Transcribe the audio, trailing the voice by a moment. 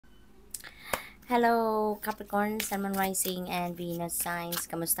Hello, Capricorn, Sun, Moon, Rising, and Venus signs.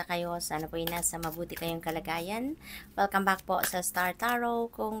 Kamusta kayo? Sana po ay nasa mabuti kayong kalagayan. Welcome back po sa Star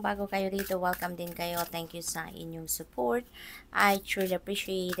Tarot. Kung bago kayo rito, welcome din kayo. Thank you sa inyong support. I truly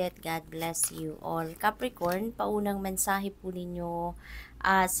appreciate it. God bless you all. Capricorn, paunang mensahe po ninyo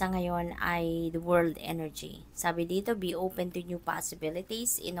sa ngayon ay the world energy. Sabi dito, be open to new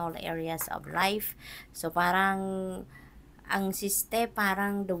possibilities in all areas of life. So parang ang siste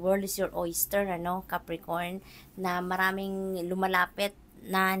parang the world is your oyster, ano, Capricorn, na maraming lumalapit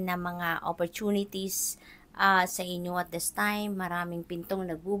na mga opportunities sa inyo at this time. Maraming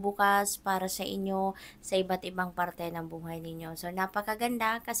pintong nagbubukas para sa inyo sa iba't ibang parte ng buhay ninyo. So,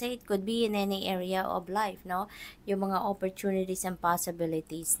 napakaganda kasi it could be in any area of life, no? Yung mga opportunities and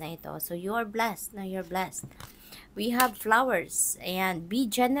possibilities na ito. So, you are blessed, no? You're blessed. We have flowers. Ayan. Be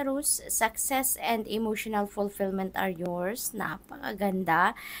generous. Success and emotional fulfillment are yours.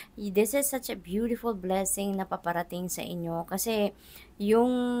 Napakaganda. This is such a beautiful blessing na paparating sa inyo. Kasi,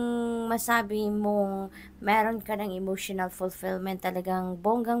 yung masabi mong meron ka ng emotional fulfillment, talagang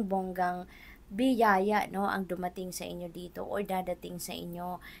bonggang-bonggang biyaya, no, ang dumating sa inyo dito or dadating sa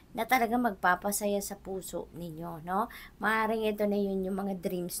inyo na talaga magpapasaya sa puso ninyo, no? Maaaring ito na yun yung mga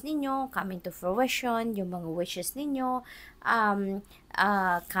dreams ninyo coming to fruition, yung mga wishes ninyo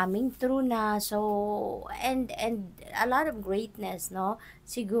coming true na. So and a lot of greatness, no,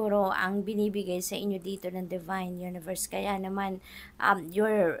 siguro ang binibigay sa inyo dito ng divine universe. Kaya naman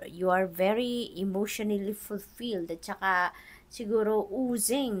you are very emotionally fulfilled at saka siguro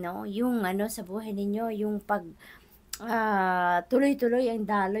oozing, no, yung ano sa buhay ninyo, yung pag tuloy-tuloy ang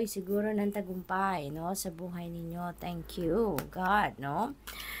daloy siguro ng tagumpay, no, sa buhay ninyo. Thank you, God, no.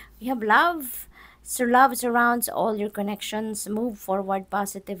 We have love. So love surrounds all your connections. Move forward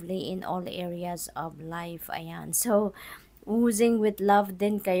positively in all areas of life. Ayan. So, oozing with love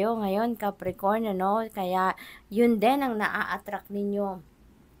din kayo ngayon, Capricorn, ano. Kaya, yun din ang naa-attract ninyo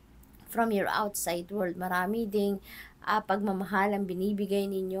from your outside world. Marami ding pagmamahal ang binibigay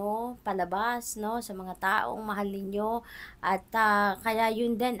ninyo palabas, no, sa mga taong mahal ninyo. At kaya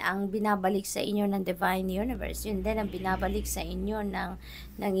yun din ang binabalik sa inyo ng divine universe. Yun din ang binabalik sa inyo ng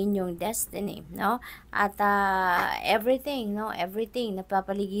inyong destiny, no. At everything, no, everything,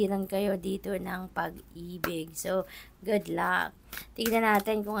 napapaligiran kayo dito ng pag-ibig. So, good luck. Tignan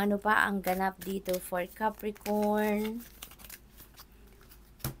natin kung ano pa ang ganap dito for Capricorn.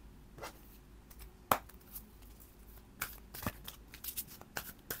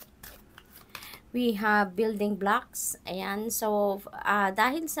 We have building blocks. Ayan. So,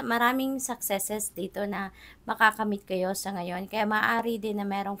 dahil sa maraming successes dito na makakamit kayo sa ngayon, kaya maaari din na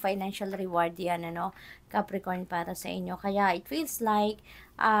merong financial reward yan, ano, Capricorn, para sa inyo. Kaya it feels like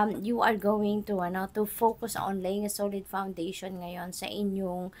you are going to, to focus on laying a solid foundation ngayon sa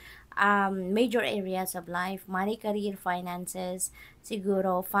inyong major areas of life: money, career, finances,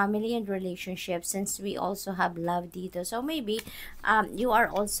 siguro family and relationships, since we also have love dito. So maybe you are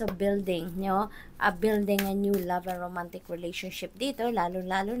also building, building a new love and romantic relationship dito,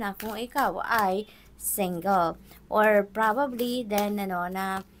 lalo-lalo na kung ikaw ay single, or probably then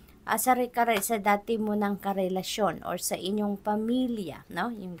na sa dati mo ng karelasyon or sa inyong pamilya,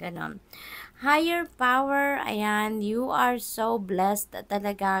 no, yung ganon. Higher power, ayan, you are so blessed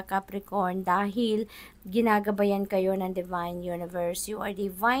talaga, Capricorn, dahil ginagabayan kayo ng divine universe. You are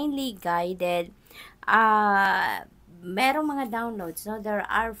divinely guided. Merong mga downloads, no? There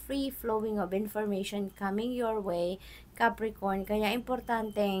are free flowing of information coming your way, Capricorn. Kaya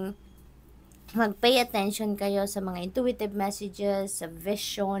importanteng mag-pay attention kayo sa mga intuitive messages, sa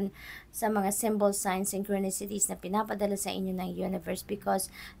vision, sa mga symbol, signs, synchronicities na pinapadala sa inyo ng universe, because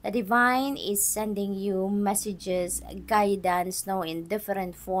the divine is sending you messages, guidance, no, in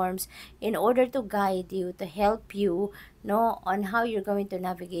different forms in order to guide you, to help you, no, on how you're going to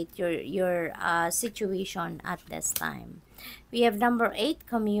navigate your situation at this time. We have number 8,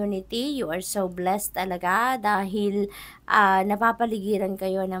 community. You are so blessed talaga dahil napapaligiran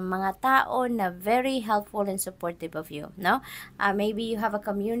kayo ng mga tao na very helpful and supportive of you, no? Maybe you have a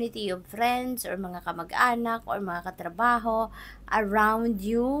community of friends or mga kamag-anak or mga katrabaho around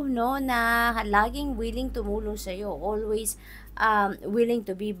you, no, na laging willing tumulong sa iyo, always willing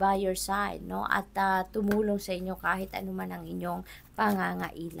to be by your side, no, at tumulong sa inyo kahit anuman ang inyong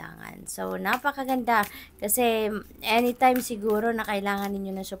pangangailangan. So, napakaganda kasi anytime siguro na kailangan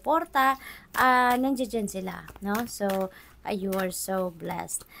ninyo ng suporta, nandiyan sila, no? So, you are so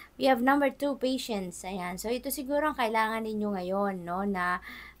blessed. We have number 2, patience. Ayan. So, ito siguro ang kailangan ninyo ngayon, no, na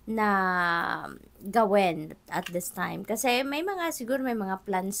gawin at this time. Kasi may mga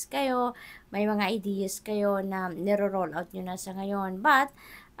plans kayo, may mga ideas kayo na niro-roll out nyo na sa ngayon. But,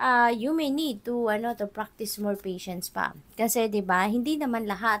 you may need to practice more patience pa. Kasi 'di ba, hindi naman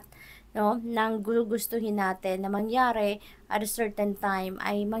lahat no ng gustuhin natin na mangyari at a certain time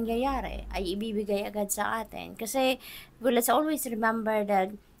ay mangyayari, ay ibibigay agad sa atin. Kasi let's always remember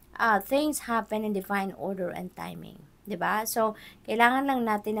that things happen in divine order and timing, 'di ba? So kailangan lang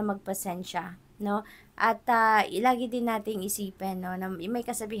natin na magpasensya, no? At ilagi din nating isipin, no, na may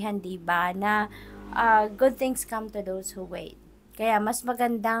kasabihan 'di ba na good things come to those who wait. Kaya mas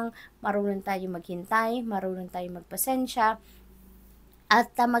magandang marunong tayo maghintay, marunong tayo magpasensya,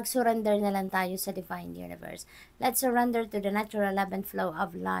 at mag-surrender na lang tayo sa divine universe. Let's surrender to the natural ebb and flow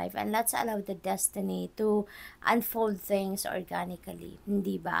of life, and let's allow the destiny to unfold things organically,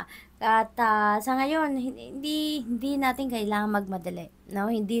 hindi ba? At sa ngayon, hindi natin kailangang magmadali,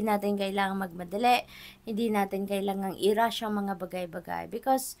 no? Hindi natin kailangang magmadali, hindi natin kailangang i-rush ang mga bagay-bagay,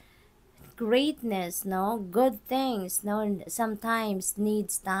 because greatness, no, good things, no, sometimes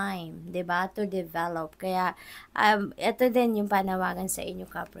needs time, 'di ba, to develop. Kaya ito din yung panawagan sa inyo,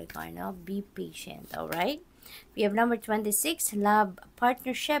 Capricorn, no, be patient, all right? We have number 26, love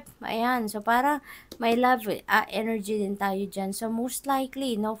partnership. Ayan, so para may love energy din tayo dyan. So most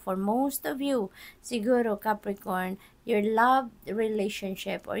likely, no, for most of you, siguro Capricorn, your love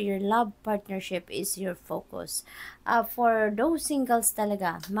relationship or your love partnership is your focus. For those singles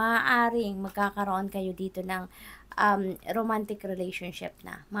talaga, maaaring magkakaroon kayo dito ng romantic relationship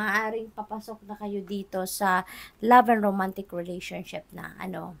na. Maaaring papasok na kayo dito sa love and romantic relationship na,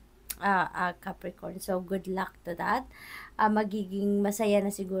 Capricorn. So, good luck to that. Magiging masaya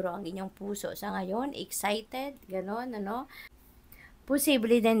na siguro ang inyong puso sa ngayon. Excited, gano'n, ano.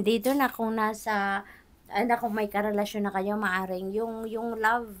 Posible din dito na kung kung may karelasyon na kayo, maaring yung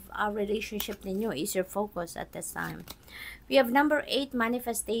love relationship ninyo is your focus at this time. We have number 8,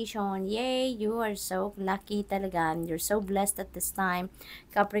 manifestation. Yay! You are so lucky talaga. You're so blessed at this time,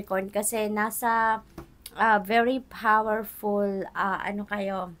 Capricorn. Kasi nasa very powerful,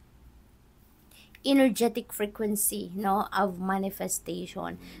 kayo, energetic frequency, no, of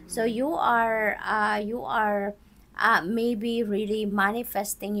manifestation. So you are maybe really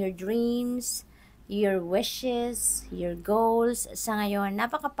manifesting your dreams, your wishes, your goals sa ngayon.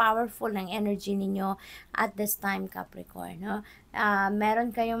 Napaka-powerful ng energy ninyo at this time, Capricorn, no?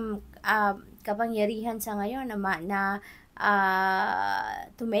 Meron kayong kapangyarihan sa ngayon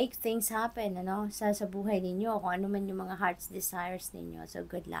to make things happen, sa buhay ninyo, kung ano man yung mga heart's desires ninyo. So,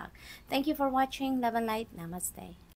 good luck. Thank you for watching. Love and light. Namaste.